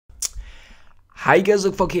Hi guys,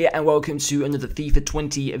 Look here and welcome to another FIFA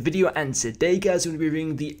 20 video, and today guys we're going to be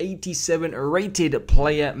reviewing the 87 rated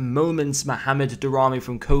player Mohamed Daramy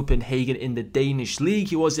from Copenhagen in the Danish league.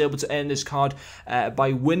 He was able to earn this card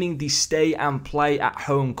by winning the Stay and Play at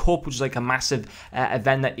Home Cup, which is like a massive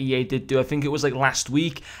event that EA did do. I think it was like last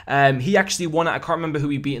week. He actually won it. I can't remember who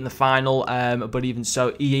he beat in the final, but even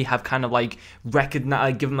so, EA have kind of like given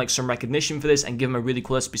him like some recognition for this and given him a really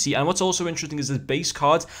cool SBC. And what's also interesting is his base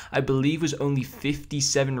card, I believe, was only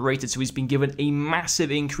 57 rated, so he's been given a massive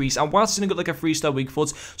increase. And whilst he's going to get like a 3-star weak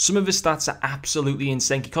foot, some of his stats are absolutely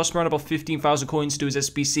insane. He cost me around about 15,000 coins to do his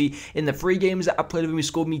SBC. In the 3 games that I played with him, he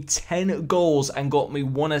scored me 10 goals and got me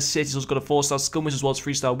 1 assist. He's also got a 4-star skill miss as well as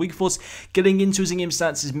 3-star weak foot. Getting into his in-game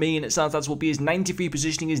stats, his main stats will be his 93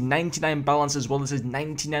 positioning, his 99 balance, as well as his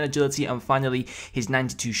 99 agility, and finally his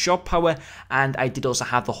 92 shot power. And I did also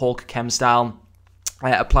have the Hawk Chem style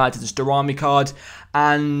applied to this Daramy card,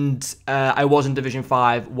 and I was in Division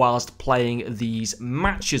 5 whilst playing these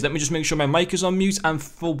matches. Let me just make sure my mic is on mute, and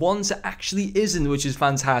for once it actually isn't, which is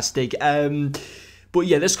fantastic. But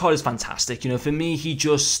yeah, this card is fantastic. You know, for me, he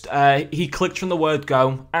just, he clicked from the word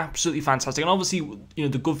go. Absolutely fantastic. And obviously, you know,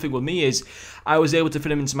 the good thing with me is I was able to fit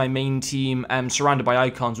him into my main team, surrounded by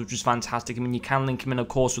icons, which was fantastic. I mean, you can link him in, of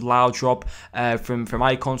course, with Loud Drop from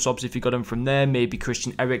icon swaps if you got him from there. Maybe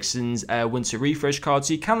Christian Eriksen's Winter Refresh card.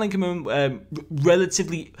 So you can link him in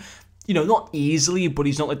relatively, you know, not easily, but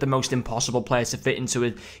he's not like the most impossible player to fit into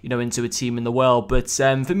a, you know, into a team in the world. But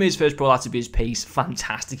for me, his first pro had to be his pace.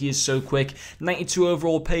 Fantastic. He is so quick. 92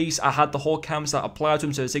 overall pace. I had the Hawk cams that applied to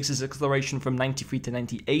him, so it takes his acceleration from 93 to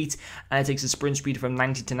 98, and it takes his sprint speed from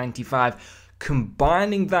 90 to 95.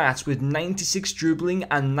 Combining that with 96 dribbling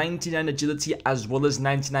and 99 agility as well as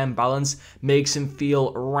 99 balance makes him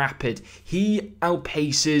feel rapid. He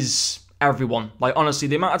outpaces everyone. Like, honestly,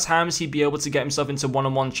 the amount of times he'd be able to get himself into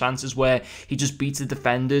one-on-one chances where he just beats the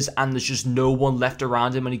defenders and there's just no one left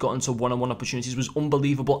around him and he got into one-on-one opportunities was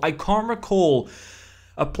unbelievable. I can't recall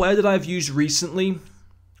a player that I've used recently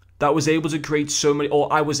that was able to create so many,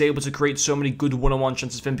 or I was able to create so many good one-on-one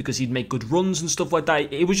chances for him because he'd make good runs and stuff like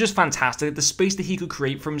that. It was just fantastic. The space that he could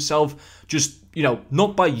create for himself, just, you know,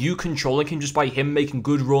 not by you controlling him, just by him making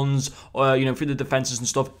good runs, you know, through the defenses and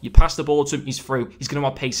stuff. You pass the ball to him, he's through. He's going to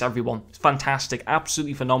outpace everyone. It's fantastic.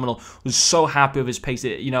 Absolutely phenomenal. Was so happy with his pace,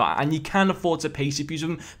 you know, and you can afford to pace abuse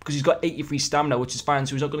him because he's got 83 stamina, which is fine,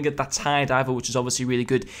 so he's not going to get that tired either, which is obviously really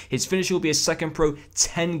good. His finisher will be a second pro,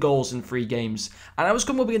 10 goals in 3 games. And I was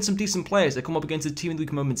coming up against some decent players. I come up against a team in the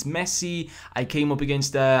moments Messi. I came up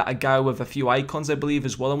against a guy with a few icons, I believe,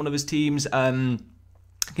 as well in one of his teams.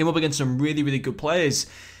 Came up against some really, really good players.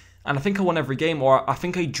 And I think I won every game, or I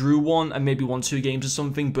think I drew one and maybe won 2 games or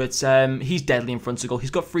something. But he's deadly in front of goal.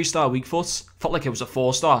 He's got 3-star weak foot. Felt like it was a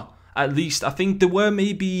 4-star. At least, I think there were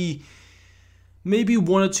maybe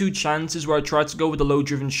 1 or 2 chances where I tried to go with the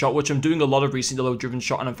low-driven shot, which I'm doing a lot of recently, the low-driven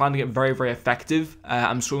shot, and I'm finding it very, very effective.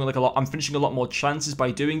 I'm scoring like a lot. I'm finishing a lot more chances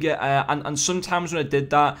by doing it. And sometimes when I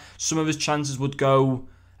did that, some of his chances would go,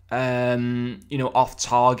 you know, off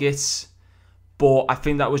target. But I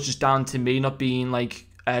think that was just down to me not being like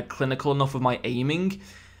clinical enough with my aiming.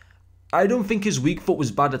 I don't think his weak foot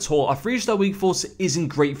was bad at all. A 3-star weak foot isn't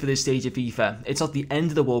great for this stage of FIFA. It's not the end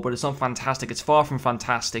of the world, but it's not fantastic. It's far from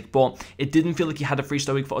fantastic, but it didn't feel like he had a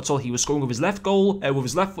 3-star weak foot at all. He was scoring with his left goal, with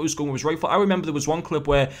his left foot, he was scoring with his right foot. I remember there was one clip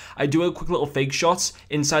where I do a quick little fake shot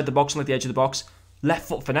inside the box, on like the edge of the box. Left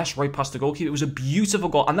foot finesse right past the goalkeeper. It was a beautiful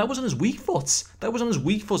goal, and that was on his weak foot. That was on his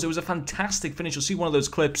weak foot. It was a fantastic finish. You'll see one of those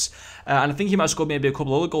clips, and I think he might have scored maybe a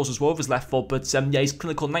couple of other goals as well with his left foot. But yeah, his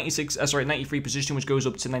clinical 93 position, which goes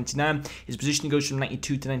up to 99. His positioning goes from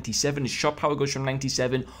 92 to 97. His shot power goes from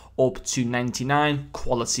 97 up to 99.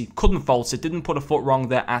 Quality, couldn't fault it. Didn't put a foot wrong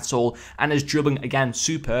there at all. And his dribbling, again,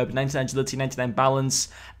 superb. 99 agility, 99 balance.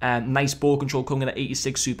 Nice ball control coming in at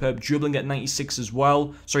 86. Superb dribbling at 96 as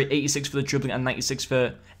well. Sorry, 86 for the dribbling and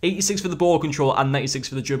 86 for the ball control and 96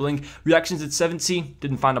 for the dribbling. Reactions at 70,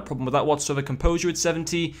 didn't find a problem with that whatsoever. Composure at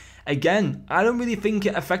 70, again, I don't really think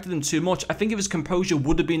it affected him too much. I think if his composure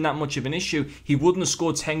would have been that much of an issue, he wouldn't have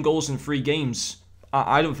scored 10 goals in 3 games.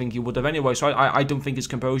 I don't think he would have anyway, so I don't think his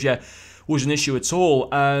composure was an issue at all.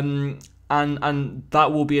 And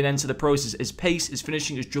that will be an end to the process. His pace, his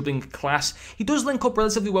finishing, his dribbling class. He does link up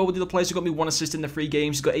relatively well with the other players. He got me 1 assist in the 3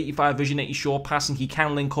 games. He's got 85 vision, 80 short passing. He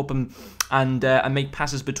can link up and make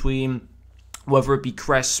passes between whether it be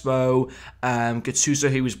Crespo, Gattuso,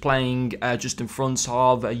 who was playing just in front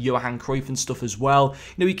of Johan Cruyff and stuff as well.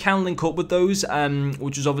 You know, he can link up with those,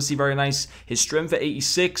 which is obviously very nice. His strength at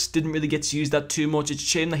 86, didn't really get to use that too much. It's a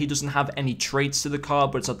shame that he doesn't have any traits to the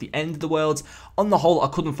card, but it's not the end of the world. On the whole, I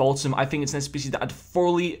couldn't fault him. I think it's an SBC that I'd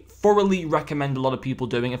thoroughly recommend a lot of people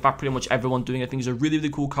doing. In fact, pretty much everyone doing. I think it's a really, really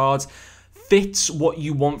cool card. Fits what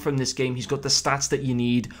you want from this game. He's got the stats that you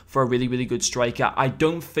need for a really, really good striker. I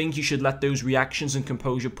don't think you should let those reactions and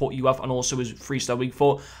composure put you off, and also his 3-star weak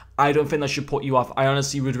foot. I don't think that should put you off. I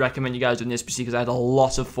honestly would recommend you guys doing this because I had a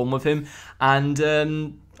lot of fun with him.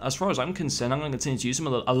 And as far as I'm concerned, I'm going to continue to use him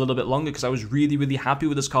a little bit longer because I was really, really happy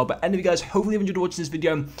with this card. But anyway, guys, hopefully you've enjoyed watching this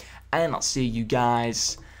video, and I'll see you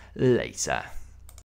guys later.